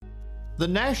The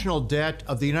national debt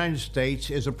of the United States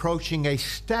is approaching a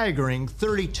staggering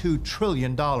 $32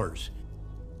 trillion.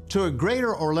 To a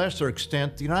greater or lesser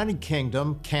extent, the United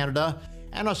Kingdom, Canada,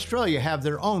 and Australia have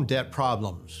their own debt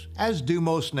problems, as do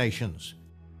most nations.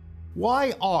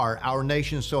 Why are our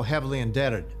nations so heavily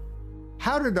indebted?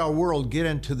 How did our world get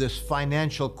into this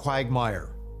financial quagmire?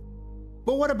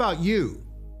 But what about you?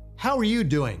 How are you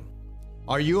doing?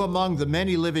 Are you among the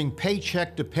many living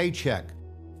paycheck to paycheck,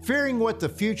 fearing what the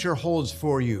future holds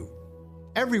for you?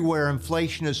 Everywhere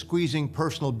inflation is squeezing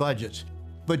personal budgets,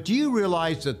 but do you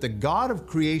realize that the God of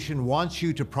creation wants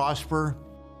you to prosper?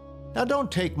 Now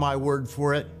don't take my word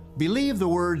for it. Believe the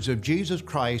words of Jesus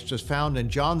Christ as found in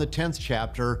John the 10th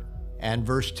chapter and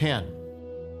verse 10.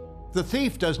 The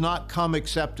thief does not come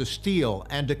except to steal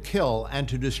and to kill and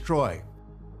to destroy.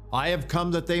 I have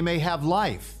come that they may have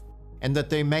life, and that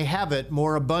they may have it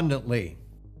more abundantly.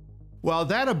 While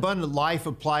that abundant life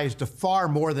applies to far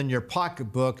more than your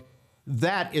pocketbook,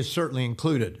 that is certainly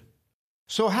included.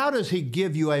 So how does He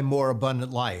give you a more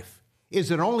abundant life? Is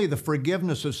it only the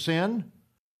forgiveness of sin,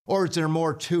 or is there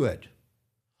more to it?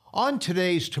 On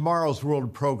today's Tomorrow's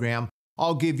World program,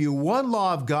 I'll give you one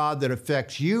law of God that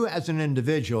affects you as an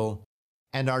individual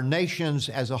and our nations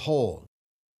as a whole.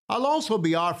 I'll also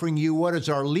be offering you what is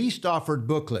our least offered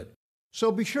booklet,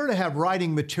 so be sure to have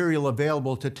writing material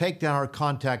available to take down our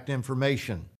contact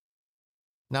information.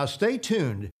 Now stay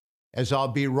tuned, as I'll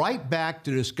be right back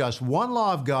to discuss one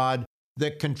law of God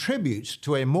that contributes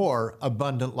to a more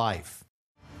abundant life.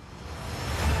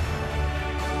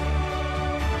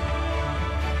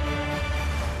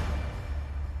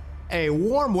 A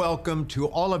warm welcome to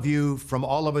all of you from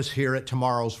all of us here at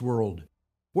Tomorrow's World,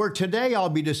 where today I'll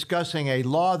be discussing a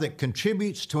law that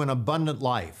contributes to an abundant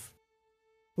life.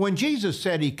 When Jesus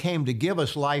said He came to give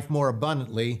us life more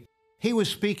abundantly, He was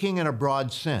speaking in a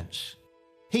broad sense.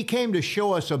 He came to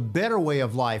show us a better way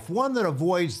of life, one that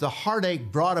avoids the heartache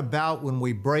brought about when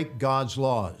we break God's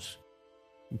laws.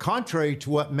 Contrary to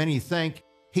what many think,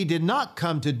 He did not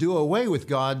come to do away with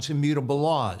God's immutable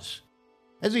laws.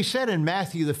 As He said in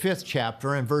Matthew the 5th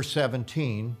chapter and verse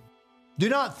 17, "Do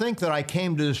not think that I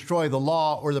came to destroy the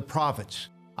law or the prophets.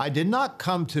 I did not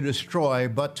come to destroy,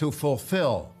 but to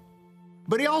fulfill."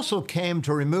 But He also came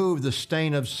to remove the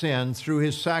stain of sin through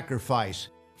His sacrifice,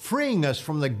 freeing us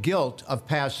from the guilt of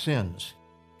past sins.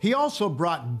 He also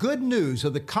brought good news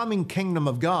of the coming kingdom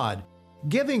of God,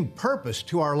 giving purpose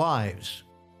to our lives.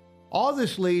 All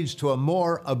this leads to a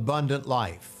more abundant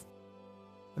life.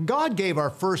 God gave our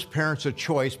first parents a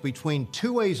choice between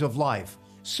two ways of life,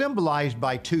 symbolized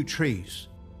by two trees.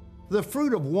 The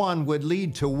fruit of one would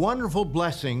lead to wonderful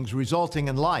blessings resulting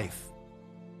in life,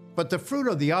 but the fruit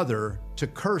of the other to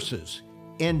curses,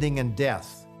 ending in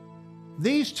death.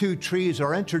 These two trees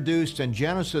are introduced in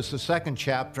Genesis the 2nd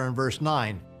chapter and verse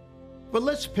 9, but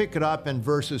let's pick it up in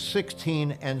verses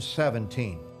 16 and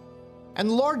 17. "And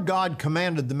the Lord God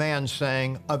commanded the man,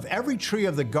 saying, Of every tree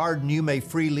of the garden you may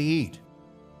freely eat,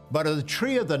 but of the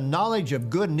tree of the knowledge of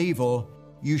good and evil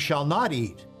you shall not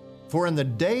eat, for in the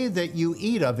day that you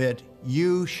eat of it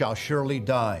you shall surely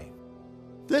die."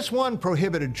 This one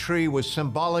prohibited tree was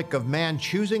symbolic of man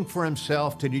choosing for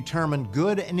himself to determine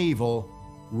good and evil,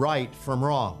 right from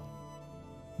wrong.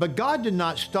 But God did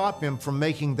not stop him from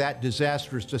making that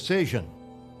disastrous decision.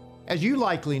 As you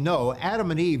likely know, Adam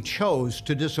and Eve chose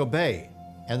to disobey,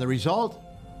 and the result?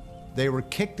 They were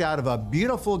kicked out of a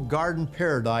beautiful garden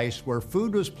paradise where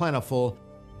food was plentiful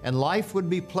and life would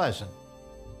be pleasant.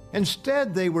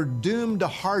 Instead, they were doomed to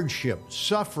hardship,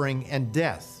 suffering, and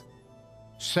death.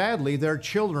 Sadly, their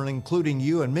children, including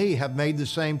you and me, have made the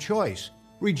same choice,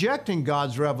 rejecting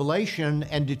God's revelation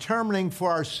and determining for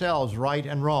ourselves right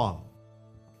and wrong,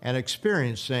 and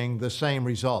experiencing the same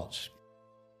results.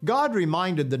 God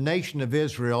reminded the nation of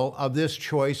Israel of this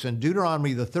choice in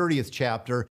Deuteronomy the 30th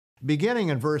chapter, beginning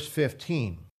in verse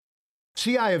 15.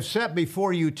 "See, I have set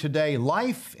before you today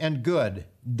life and good,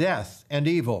 death and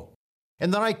evil,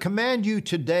 and that I command you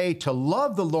today to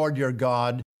love the Lord your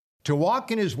God, to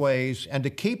walk in His ways, and to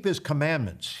keep His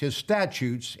commandments, His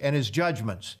statutes, and His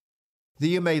judgments, that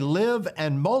you may live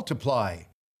and multiply,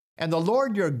 and the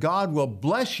Lord your God will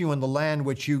bless you in the land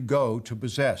which you go to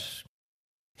possess."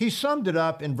 He summed it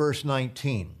up in verse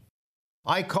 19.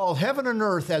 "I call heaven and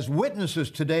earth as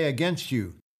witnesses today against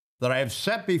you, that I have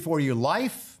set before you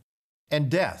life and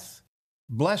death,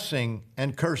 blessing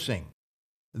and cursing.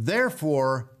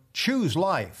 Therefore, choose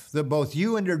life, that both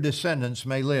you and your descendants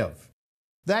may live."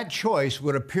 That choice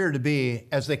would appear to be,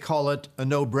 as they call it, a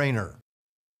no-brainer.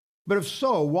 But if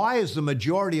so, why is the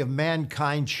majority of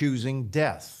mankind choosing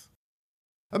death?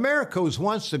 America was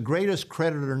once the greatest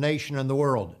creditor nation in the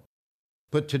world.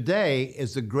 but today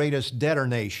is the greatest debtor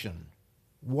nation.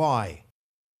 Why?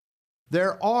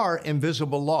 There are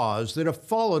invisible laws that, if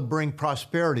followed, bring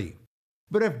prosperity,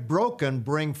 but if broken,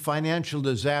 bring financial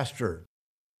disaster.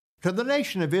 To the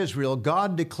nation of Israel,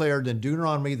 God declared in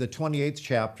Deuteronomy, the 28th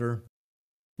chapter,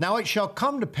 "Now it shall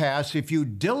come to pass, if you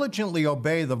diligently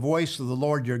obey the voice of the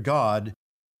Lord your God,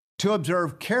 to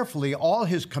observe carefully all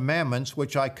his commandments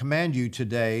which I command you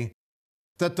today,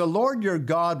 that the Lord your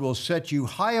God will set you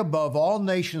high above all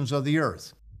nations of the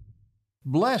earth.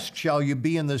 Blessed shall you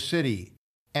be in the city,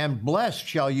 and blessed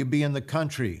shall you be in the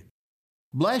country.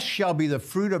 Blessed shall be the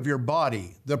fruit of your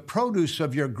body, the produce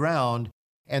of your ground,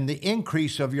 and the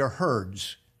increase of your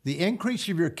herds, the increase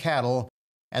of your cattle,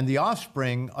 and the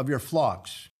offspring of your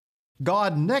flocks."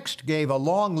 God next gave a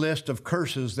long list of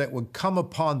curses that would come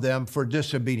upon them for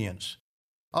disobedience.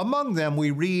 Among them,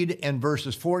 we read in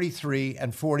verses 43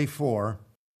 and 44,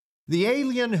 "The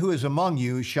alien who is among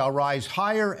you shall rise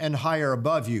higher and higher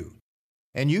above you,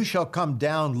 and you shall come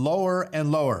down lower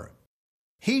and lower.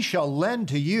 He shall lend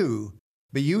to you,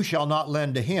 but you shall not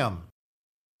lend to him.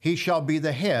 He shall be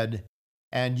the head,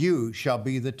 and you shall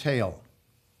be the tail."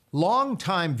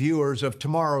 Longtime viewers of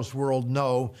Tomorrow's World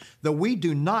know that we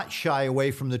do not shy away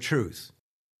from the truth.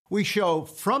 We show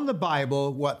from the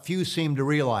Bible what few seem to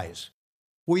realize.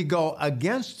 We go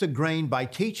against the grain by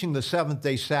teaching the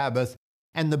seventh-day Sabbath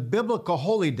and the biblical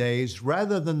holy days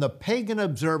rather than the pagan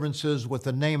observances with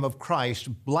the name of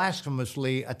Christ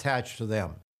blasphemously attached to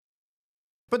them.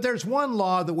 But there's one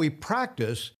law that we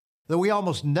practice that we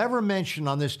almost never mention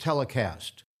on this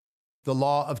telecast: the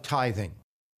law of tithing.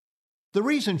 The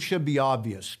reason should be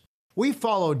obvious. We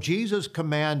follow Jesus'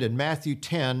 command in Matthew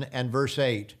 10 and verse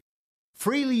 8,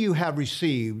 "Freely you have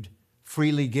received,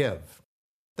 freely give."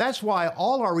 That's why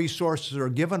all our resources are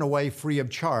given away free of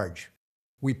charge.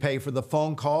 We pay for the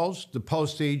phone calls, the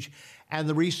postage, and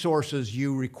the resources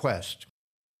you request.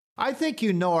 I think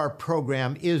you know our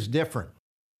program is different.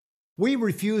 We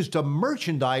refuse to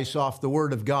merchandise off the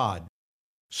Word of God.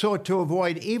 So to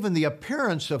avoid even the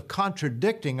appearance of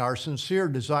contradicting our sincere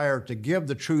desire to give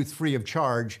the truth free of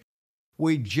charge,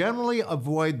 we generally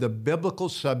avoid the biblical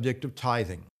subject of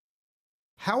tithing.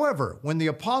 However, when the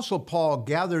Apostle Paul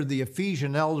gathered the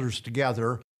Ephesian elders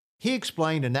together, he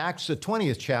explained in Acts the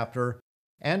 20th chapter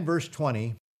and verse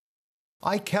 20,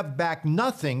 "I kept back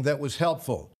nothing that was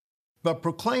helpful, but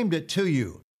proclaimed it to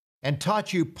you, and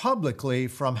taught you publicly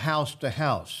from house to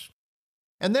house."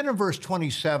 And then in verse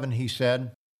 27 he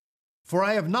said, "For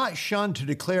I have not shunned to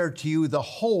declare to you the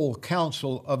whole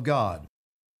counsel of God."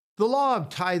 The law of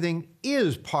tithing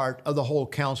is part of the whole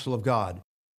counsel of God.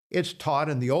 It's taught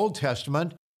in the Old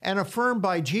Testament and affirmed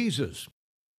by Jesus.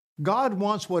 God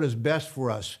wants what is best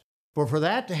for us, but for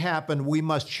that to happen, we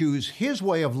must choose His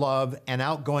way of love and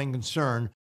outgoing concern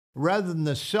rather than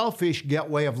the selfish get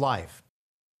way of life.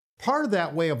 Part of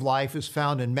that way of life is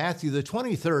found in Matthew the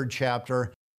 23rd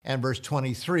chapter and verse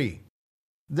 23.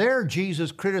 There,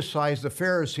 Jesus criticized the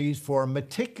Pharisees for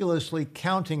meticulously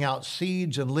counting out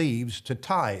seeds and leaves to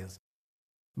tithe,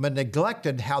 but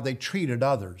neglected how they treated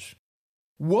others.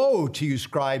 "Woe to you,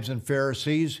 scribes and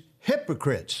Pharisees,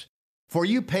 hypocrites! For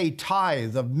you pay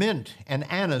tithe of mint and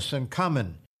anise and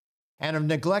cumin, and have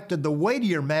neglected the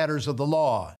weightier matters of the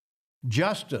law,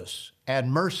 justice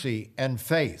and mercy and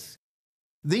faith.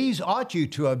 These ought you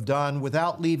to have done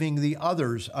without leaving the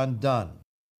others undone."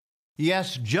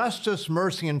 Yes, justice,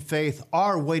 mercy, and faith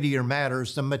are weightier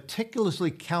matters than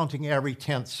meticulously counting every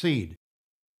 10th seed.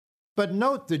 But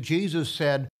note that Jesus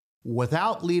said,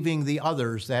 without leaving the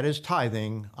others, that is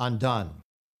tithing, undone.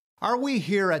 Are we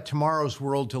here at Tomorrow's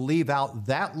World to leave out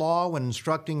that law when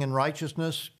instructing in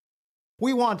righteousness?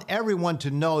 We want everyone to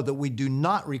know that we do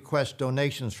not request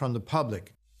donations from the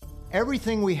public.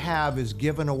 Everything we have is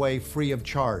given away free of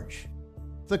charge.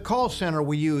 The call center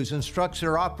we use instructs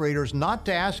their operators not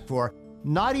to ask for,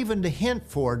 not even to hint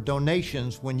for,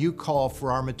 donations when you call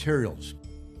for our materials.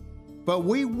 But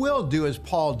we will do as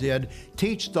Paul did,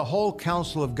 teach the whole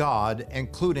counsel of God,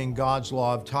 including God's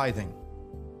law of tithing.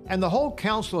 And the whole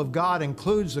counsel of God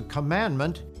includes the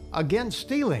commandment against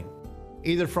stealing,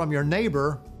 either from your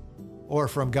neighbor or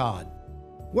from God.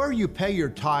 Where you pay your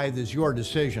tithe is your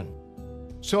decision.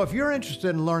 So if you're interested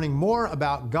in learning more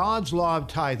about God's law of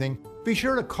tithing, be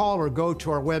sure to call or go to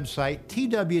our website,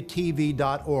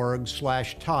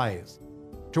 twtv.org/tithe,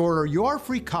 to order your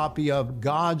free copy of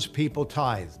God's People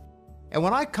Tithe. And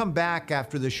when I come back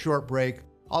after this short break,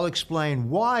 I'll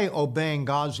explain why obeying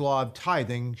God's law of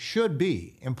tithing should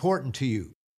be important to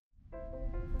you.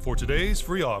 For today's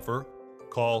free offer,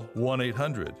 call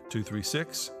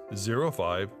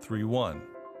 1-800-236-0531.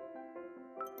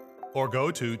 or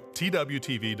go to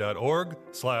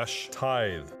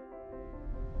twtv.org/tithe.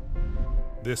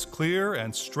 This clear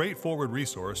and straightforward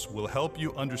resource will help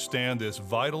you understand this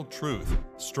vital truth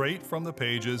straight from the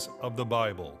pages of the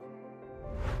Bible.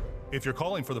 If you're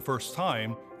calling for the first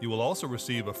time, you will also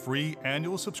receive a free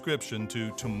annual subscription to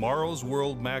Tomorrow's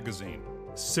World magazine.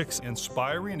 6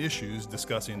 inspiring issues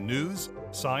discussing news,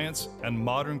 science, and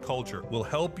modern culture will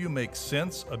help you make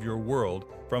sense of your world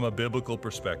from a biblical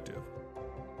perspective.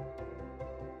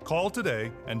 Call today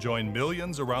and join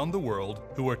millions around the world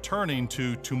who are turning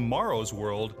to Tomorrow's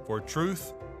World for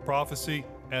truth, prophecy,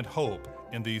 and hope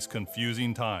in these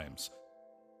confusing times.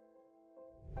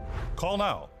 Call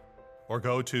now or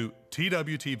go to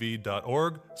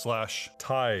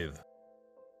twtv.org/tithe.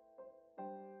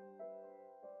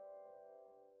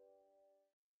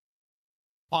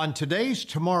 On today's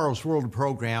Tomorrow's World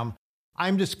program,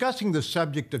 I'm discussing the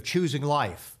subject of choosing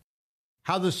life,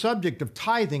 how the subject of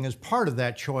tithing is part of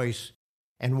that choice,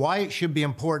 and why it should be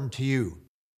important to you.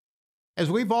 As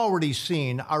we've already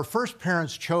seen, our first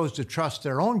parents chose to trust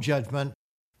their own judgment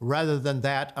rather than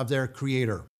that of their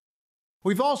Creator.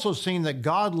 We've also seen that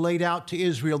God laid out to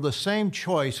Israel the same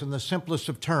choice in the simplest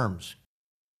of terms.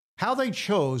 How they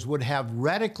chose would have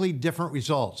radically different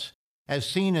results, as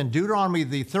seen in Deuteronomy,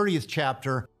 the 30th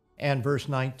chapter and verse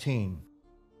 19.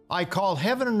 I call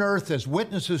heaven and earth as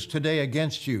witnesses today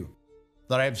against you,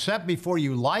 that I have set before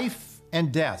you life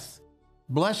and death,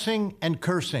 blessing and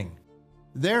cursing.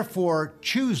 Therefore,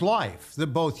 choose life,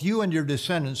 that both you and your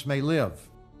descendants may live.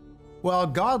 While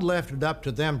God left it up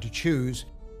to them to choose,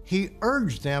 He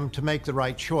urged them to make the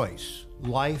right choice,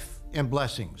 life and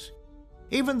blessings.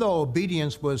 Even though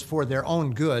obedience was for their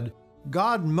own good,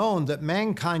 God moaned that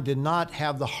mankind did not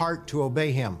have the heart to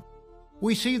obey Him.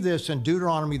 We see this in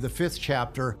Deuteronomy, the 5th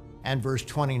chapter and verse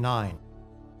 29.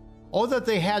 Oh, that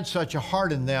they had such a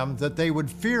heart in them that they would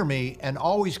fear me and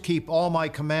always keep all my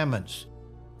commandments,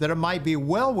 that it might be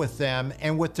well with them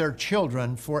and with their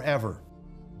children forever.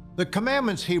 The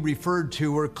commandments he referred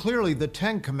to were clearly the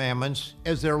 10 Commandments,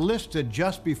 as they're listed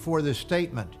just before this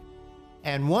statement.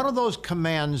 And one of those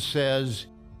commands says,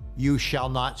 "You shall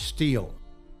not steal."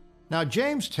 Now,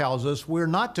 James tells us we're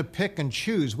not to pick and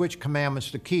choose which commandments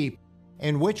to keep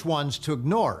and which ones to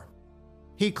ignore.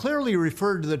 He clearly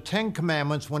referred to the 10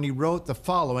 Commandments when he wrote the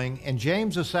following in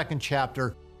James, the 2nd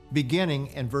chapter, beginning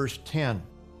in verse 10.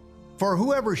 For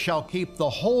whoever shall keep the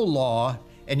whole law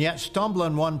and yet stumble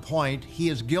in one point, he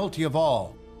is guilty of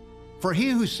all. For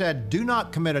he who said, "Do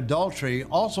not commit adultery,"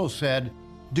 also said,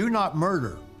 "Do not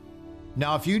murder."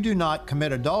 Now, if you do not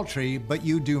commit adultery, but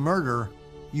you do murder,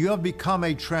 you have become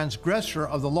a transgressor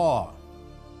of the law.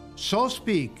 So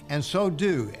speak and so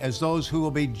do as those who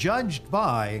will be judged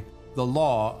by the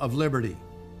law of liberty.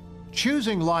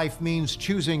 Choosing life means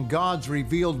choosing God's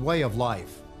revealed way of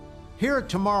life. Here at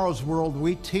Tomorrow's World,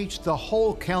 we teach the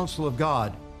whole counsel of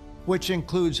God, which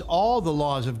includes all the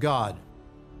laws of God.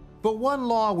 But one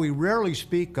law we rarely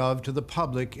speak of to the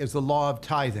public is the law of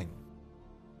tithing.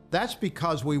 That's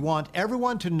because we want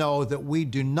everyone to know that we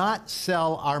do not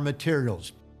sell our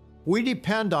materials. We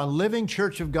depend on living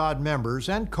Church of God members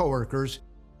and coworkers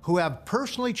who have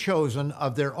personally chosen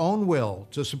of their own will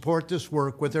to support this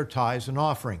work with their tithes and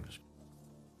offerings.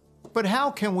 But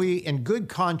how can we, in good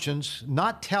conscience,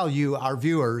 not tell you, our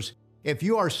viewers, if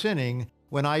you are sinning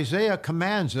when Isaiah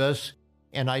commands us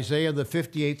in Isaiah, the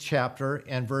 58th chapter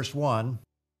and verse 1,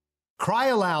 "Cry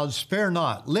aloud, spare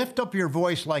not, lift up your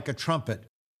voice like a trumpet.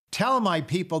 Tell my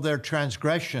people their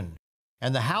transgression,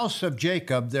 and the house of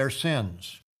Jacob their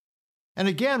sins." And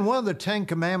again, one of the 10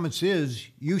 Commandments is,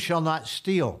 "You shall not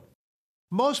steal."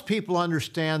 Most people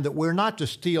understand that we're not to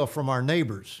steal from our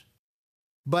neighbors.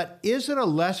 But is it a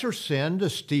lesser sin to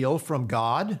steal from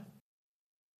God?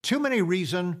 Too many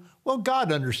reason, well,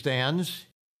 God understands.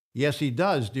 Yes, He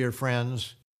does, dear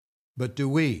friends. But do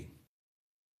we?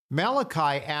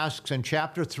 Malachi asks in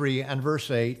chapter 3 and verse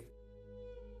 8,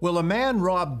 "Will a man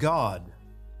rob God?"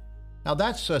 Now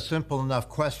that's a simple enough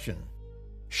question.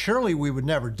 Surely we would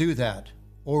never do that,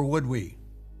 or would we?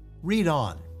 Read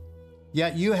on.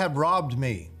 "Yet you have robbed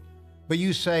me." But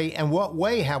you say, "In what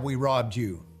way have we robbed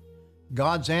you?"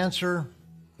 God's answer,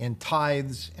 in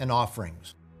tithes and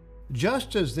offerings.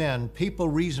 Just as then, people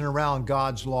reason around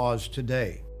God's laws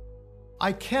today.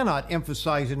 I cannot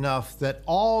emphasize enough that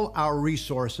all our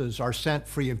resources are sent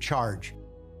free of charge.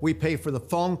 We pay for the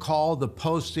phone call, the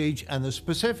postage, and the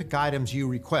specific items you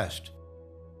request.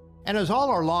 And as all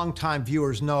our longtime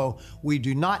viewers know, we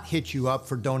do not hit you up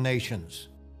for donations.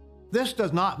 This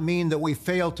does not mean that we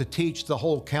fail to teach the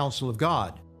whole counsel of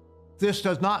God. This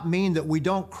does not mean that we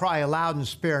don't cry aloud and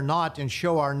spare not and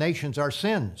show our nations our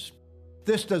sins.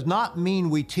 This does not mean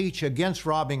we teach against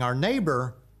robbing our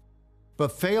neighbor,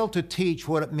 but fail to teach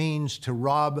what it means to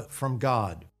rob from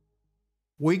God.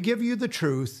 We give you the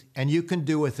truth, and you can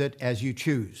do with it as you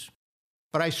choose.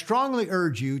 But I strongly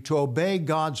urge you to obey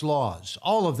God's laws,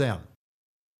 all of them.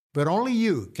 But only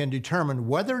you can determine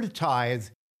whether to tithe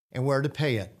and where to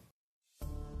pay it.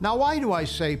 Now, why do I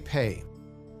say pay?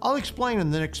 I'll explain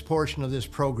in the next portion of this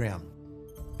program.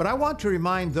 But I want to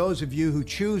remind those of you who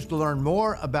choose to learn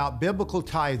more about biblical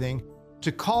tithing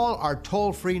to call our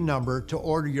toll-free number to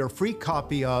order your free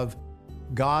copy of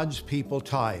God's People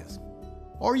Tithe.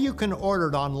 Or you can order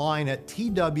it online at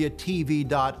twtv.org/tithe.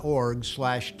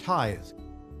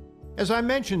 As I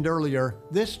mentioned earlier,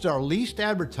 this is our least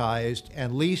advertised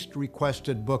and least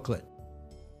requested booklet.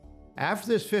 After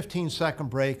this 15-second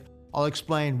break, I'll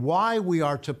explain why we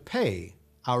are to pay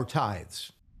our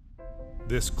tithes.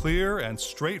 This clear and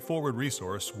straightforward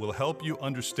resource will help you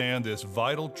understand this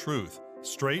vital truth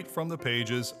straight from the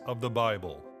pages of the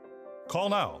Bible. Call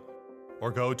now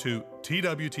or go to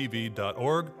twtv.org/tithe.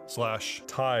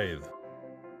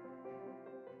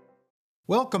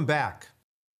 Welcome back.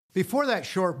 Before that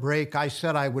short break, I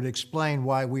said I would explain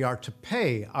why we are to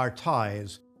pay our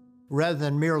tithes rather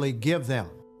than merely give them.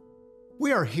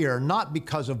 We are here not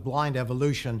because of blind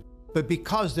evolution, but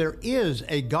because there is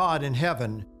a God in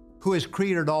heaven who has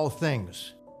created all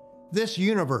things. This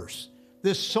universe,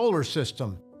 this solar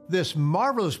system, this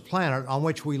marvelous planet on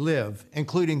which we live,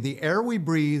 including the air we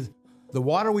breathe, the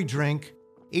water we drink,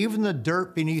 even the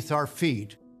dirt beneath our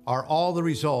feet, are all the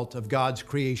result of God's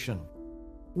creation.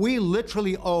 We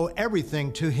literally owe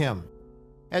everything to Him.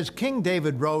 As King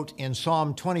David wrote in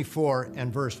Psalm 24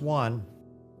 and verse 1,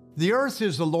 "The earth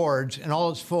is the Lord's and all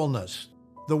its fullness,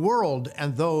 the world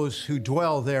and those who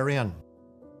dwell therein."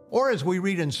 Or as we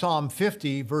read in Psalm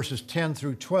 50, verses 10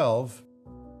 through 12,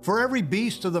 "For every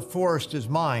beast of the forest is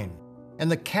mine, and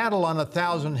the cattle on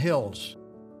 1,000 hills.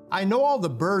 I know all the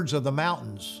birds of the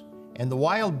mountains, and the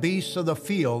wild beasts of the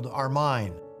field are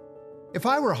mine. If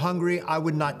I were hungry, I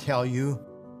would not tell you,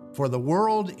 for the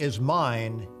world is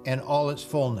mine and all its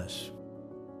fullness."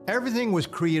 Everything was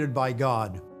created by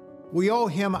God. We owe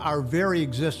Him our very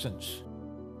existence.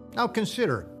 Now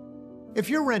consider, if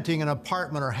you're renting an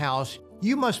apartment or house,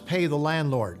 you must pay the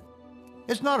landlord.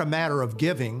 It's not a matter of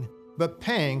giving, but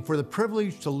paying for the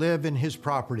privilege to live in His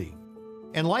property.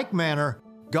 In like manner,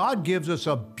 God gives us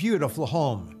a beautiful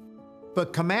home,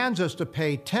 but commands us to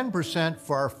pay 10%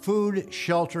 for our food,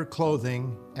 shelter,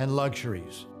 clothing, and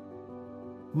luxuries.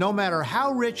 No matter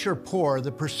how rich or poor,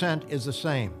 the percent is the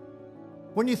same.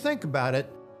 When you think about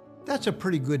it, that's a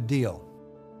pretty good deal.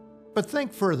 But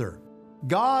think further.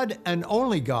 God and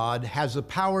only God has the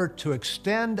power to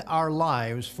extend our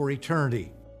lives for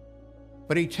eternity.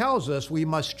 But He tells us we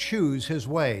must choose His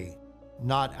way,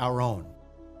 not our own.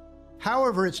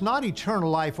 However, it's not eternal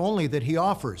life only that He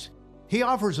offers. He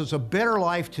offers us a better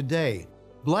life today,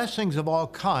 blessings of all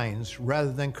kinds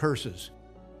rather than curses.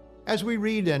 As we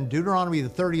read in Deuteronomy, the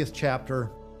 30th chapter,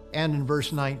 and in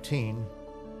verse 19,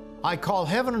 "I call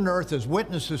heaven and earth as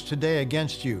witnesses today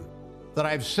against you, that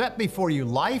I have set before you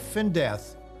life and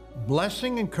death,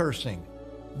 blessing and cursing.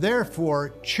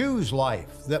 Therefore, choose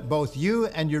life, that both you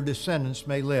and your descendants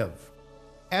may live."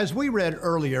 As we read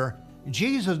earlier,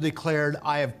 Jesus declared,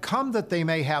 "I have come that they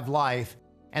may have life,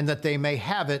 and that they may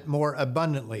have it more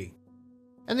abundantly."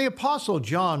 And the Apostle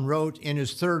John wrote in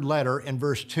his third letter in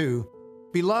verse 2,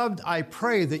 "Beloved, I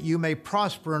pray that you may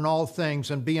prosper in all things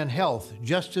and be in health,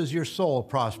 just as your soul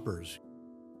prospers."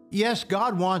 Yes,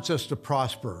 God wants us to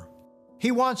prosper. He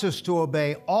wants us to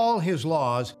obey all His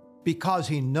laws because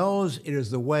He knows it is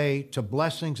the way to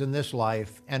blessings in this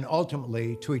life and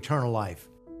ultimately to eternal life.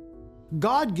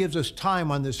 God gives us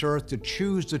time on this earth to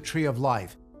choose the tree of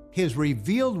life, His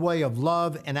revealed way of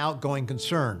love and outgoing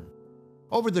concern,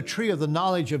 over the tree of the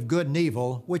knowledge of good and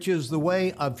evil, which is the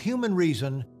way of human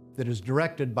reason that is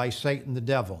directed by Satan the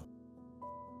devil.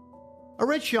 A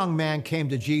rich young man came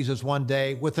to Jesus one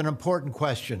day with an important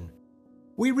question.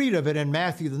 We read of it in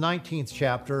Matthew, the 19th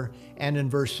chapter, and in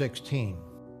verse 16.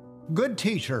 "Good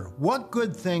teacher, what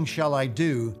good thing shall I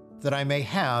do that I may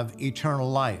have eternal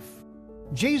life?"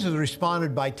 Jesus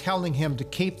responded by telling him to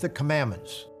keep the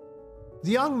commandments.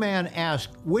 The young man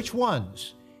asked, "Which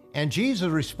ones?" And Jesus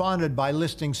responded by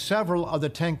listing several of the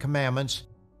 10 commandments,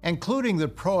 including the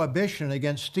prohibition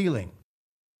against stealing.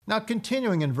 Now,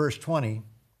 continuing in verse 20,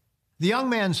 the young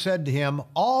man said to him,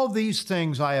 "All these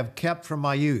things I have kept from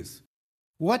my youth.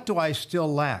 What do I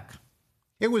still lack?"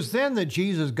 It was then that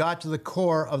Jesus got to the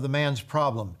core of the man's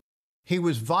problem. He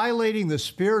was violating the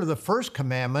spirit of the first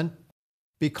commandment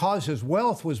because his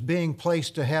wealth was being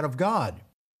placed ahead of God.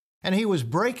 and he was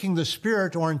breaking the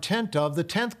spirit or intent of the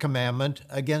 10th commandment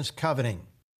against coveting.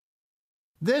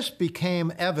 This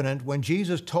became evident when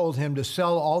Jesus told him to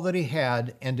sell all that he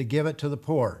had and to give it to the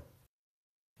poor.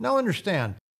 Now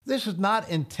understand, this is not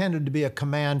intended to be a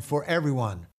command for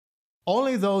everyone.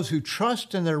 Only those who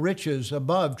trust in their riches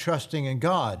above trusting in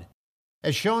God,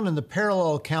 as shown in the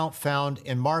parallel account found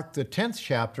in Mark the 10th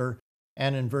chapter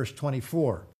and in verse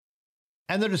 24.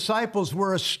 And the disciples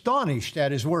were astonished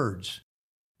at his words.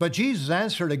 But Jesus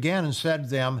answered again and said to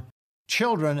them,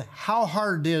 "Children, how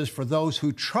hard it is for those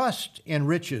who trust in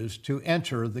riches to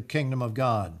enter the kingdom of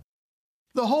God."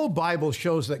 The whole Bible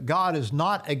shows that God is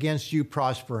not against you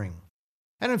prospering.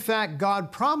 And in fact,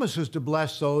 God promises to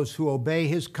bless those who obey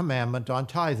his commandment on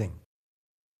tithing.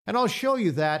 And I'll show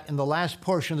you that in the last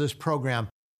portion of this program.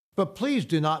 But please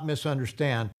do not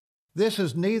misunderstand. This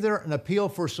is neither an appeal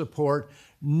for support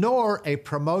nor a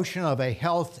promotion of a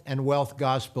health and wealth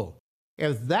gospel.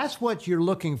 If that's what you're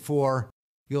looking for,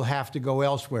 you'll have to go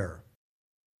elsewhere.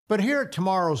 But here at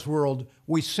Tomorrow's World,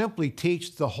 we simply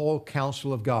teach the whole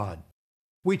counsel of God.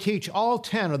 We teach all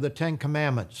 10 of the 10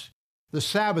 commandments, the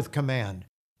Sabbath command,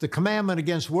 the commandment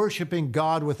against worshiping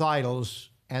God with idols,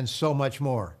 and so much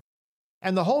more.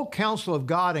 And the whole counsel of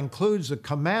God includes the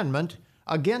commandment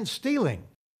against stealing,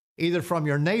 either from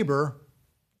your neighbor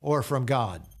or from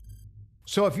God.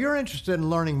 So if you're interested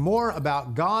in learning more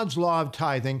about God's law of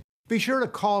tithing, be sure to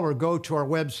call or go to our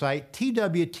website,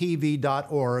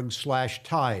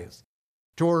 twtv.org/tithe,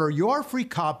 to order your free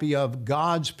copy of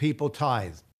God's People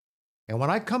Tithe. And when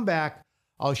I come back,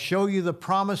 I'll show you the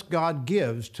promise God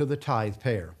gives to the tithe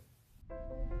payer.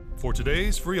 For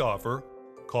today's free offer,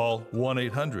 call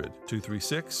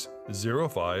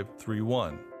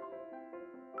 1-800-236-0531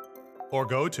 or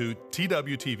go to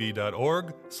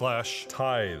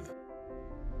twtv.org/tithe.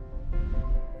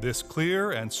 This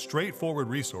clear and straightforward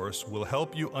resource will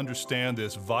help you understand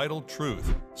this vital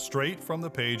truth straight from the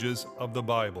pages of the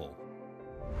Bible.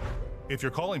 If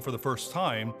you're calling for the first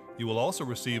time, you will also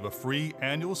receive a free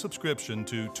annual subscription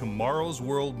to Tomorrow's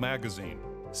World magazine.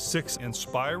 6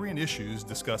 inspiring issues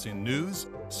discussing news,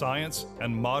 science,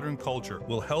 and modern culture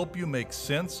will help you make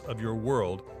sense of your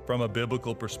world from a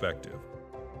biblical perspective.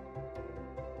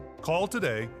 Call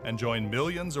today and join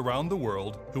millions around the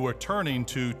world who are turning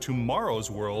to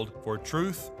Tomorrow's World for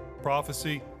truth,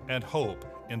 prophecy, and hope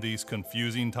in these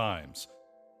confusing times.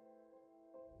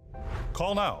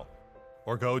 Call now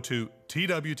or go to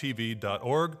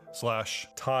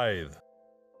twtv.org/tithe.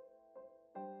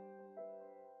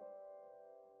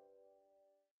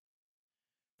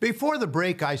 Before the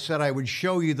break, I said I would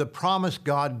show you the promise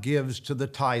God gives to the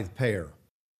tithe payer.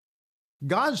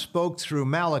 God spoke through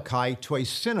Malachi to a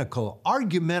cynical,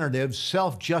 argumentative,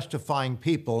 self-justifying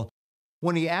people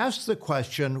when he asked the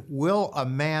question, "Will a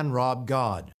man rob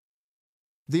God?"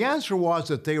 The answer was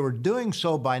that they were doing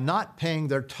so by not paying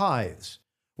their tithes,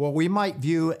 what we might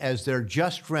view as their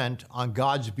just rent on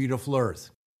God's beautiful earth.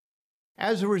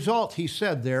 As a result, he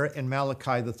said there in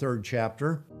Malachi the 3rd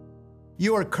chapter,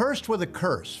 "You are cursed with a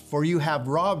curse, for you have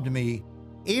robbed me,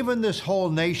 even this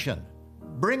whole nation.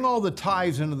 Bring all the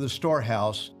tithes into the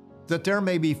storehouse, that there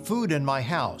may be food in my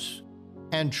house.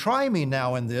 And try me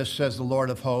now in this, says the Lord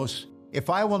of hosts, if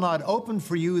I will not open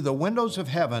for you the windows of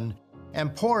heaven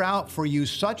and pour out for you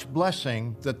such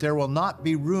blessing that there will not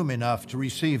be room enough to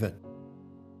receive it."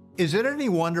 Is it any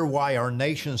wonder why our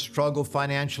nation struggles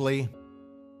financially?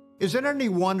 Is it any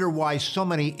wonder why so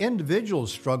many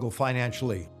individuals struggle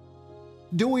financially?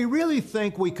 Do we really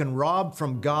think we can rob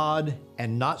from God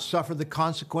and not suffer the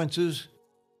consequences?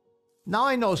 Now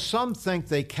I know some think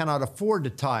they cannot afford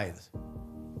to tithe,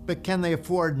 but can they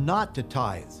afford not to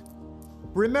tithe?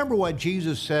 Remember what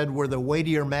Jesus said were the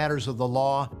weightier matters of the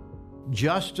law: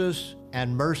 justice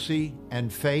and mercy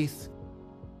and faith.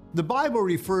 The Bible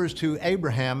refers to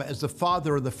Abraham as the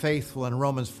father of the faithful in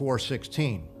Romans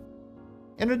 4:16.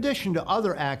 In addition to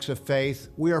other acts of faith,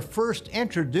 we are first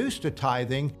introduced to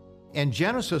tithing in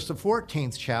Genesis the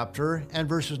 14th chapter and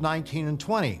verses 19 and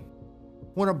 20.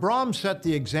 When Abram set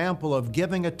the example of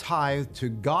giving a tithe to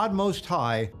God Most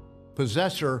High,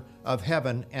 possessor of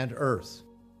heaven and earth.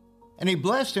 And he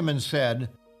blessed him and said,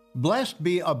 "Blessed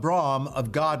be Abram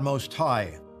of God Most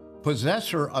High,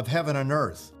 possessor of heaven and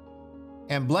earth.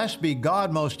 And blessed be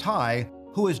God Most High,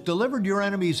 who has delivered your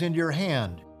enemies into your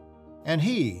hand." And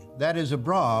he, that is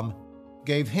Abram,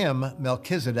 gave him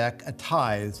Melchizedek a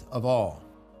tithe of all.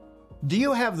 Do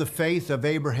you have the faith of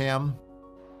Abraham?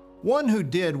 One who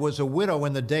did was a widow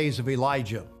in the days of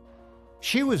Elijah.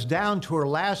 She was down to her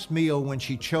last meal when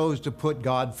she chose to put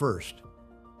God first.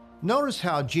 Notice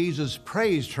how Jesus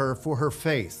praised her for her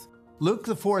faith, Luke,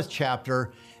 the 4th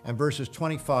chapter, and verses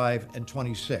 25 and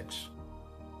 26.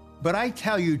 But I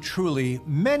tell you truly,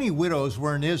 many widows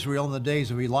were in Israel in the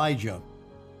days of Elijah,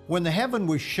 when the heaven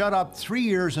was shut up 3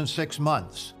 years and 6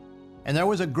 months, and there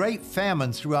was a great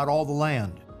famine throughout all the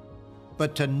land.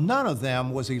 But to none of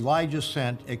them was Elijah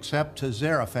sent except to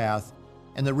Zarephath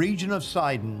in the region of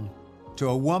Sidon, to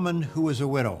a woman who was a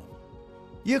widow.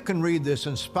 You can read this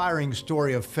inspiring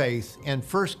story of faith in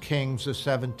 1 Kings, the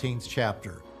 17th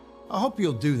chapter. I hope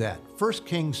you'll do that, 1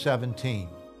 Kings 17.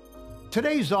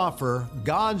 Today's offer,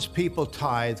 God's People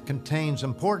Tithe, contains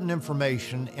important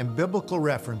information and biblical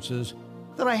references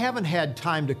that I haven't had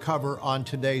time to cover on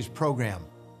today's program,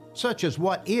 such as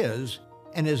what is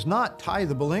and is not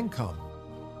tithable income.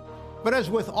 But as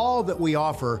with all that we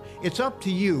offer, it's up to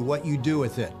you what you do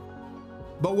with it.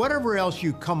 But whatever else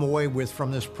you come away with from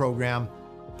this program,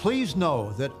 please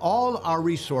know that all our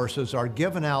resources are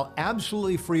given out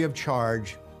absolutely free of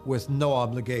charge with no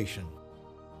obligation.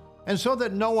 And so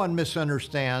that no one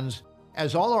misunderstands,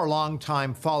 as all our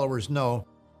longtime followers know,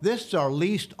 this is our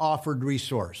least offered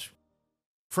resource.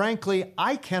 Frankly,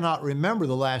 I cannot remember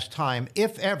the last time,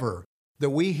 if ever, that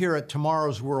we here at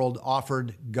Tomorrow's World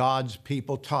offered God's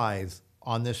People Tithe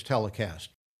on this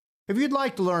telecast. If you'd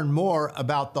like to learn more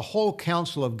about the whole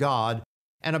counsel of God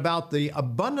and about the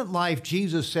abundant life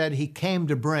Jesus said He came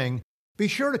to bring, be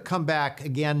sure to come back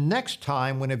again next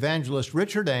time when evangelist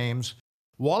Richard Ames,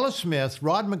 Wallace Smith,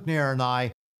 Rod McNair, and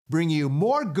I bring you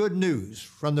more good news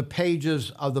from the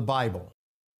pages of the Bible.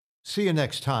 See you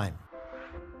next time.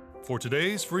 For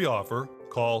today's free offer,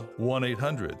 call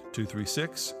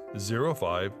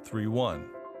 1-800-236-0531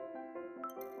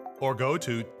 or go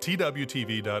to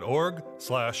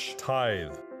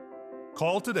twtv.org/tithe.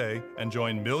 Call today and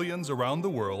join millions around the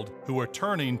world who are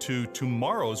turning to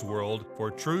Tomorrow's World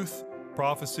for truth,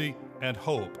 prophecy, and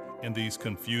hope in these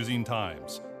confusing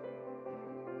times.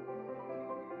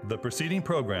 The preceding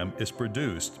program is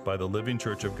produced by the Living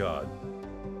Church of God.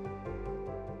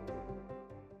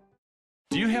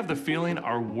 Do you have the feeling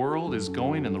our world is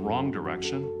going in the wrong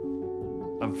direction?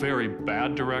 A very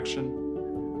bad direction?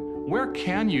 Where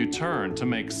can you turn to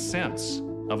make sense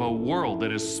of a world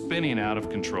that is spinning out of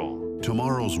control?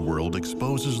 Tomorrow's World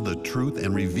exposes the truth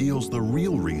and reveals the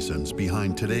real reasons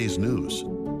behind today's news.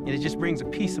 And it just brings a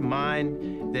peace of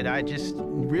mind that I just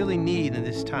really need in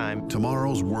this time.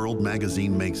 Tomorrow's World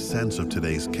magazine makes sense of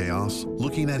today's chaos,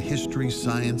 looking at history,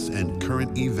 science, and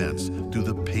current events through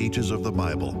the pages of the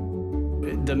Bible.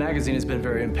 The magazine has been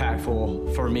very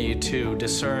impactful for me to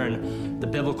discern the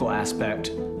biblical aspect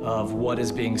of what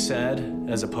is being said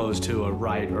as opposed to a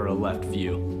right or a left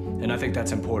view. And I think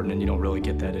that's important, and you don't really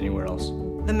get that anywhere else.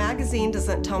 The magazine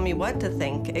doesn't tell me what to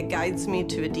think, it guides me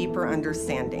to a deeper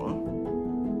understanding.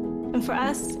 And for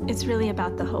us, it's really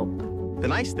about the hope. The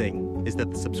nice thing is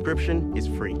that the subscription is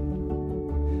free.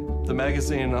 The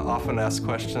magazine often asks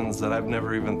questions that I've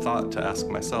never even thought to ask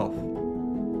myself.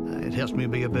 It helps me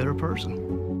be a better person.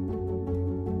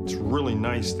 It's really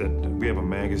nice that we have a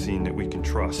magazine that we can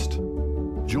trust.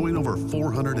 Join over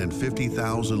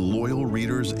 450,000 loyal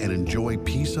readers and enjoy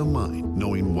peace of mind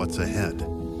knowing what's ahead.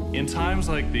 In times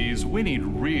like these, we need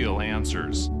real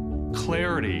answers,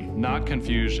 clarity, not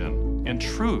confusion, and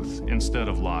truth instead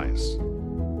of lies.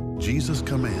 Jesus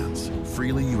commands,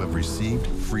 freely you have received,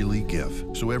 freely give.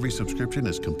 So every subscription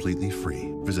is completely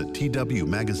free. Visit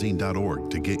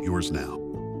twmagazine.org to get yours now.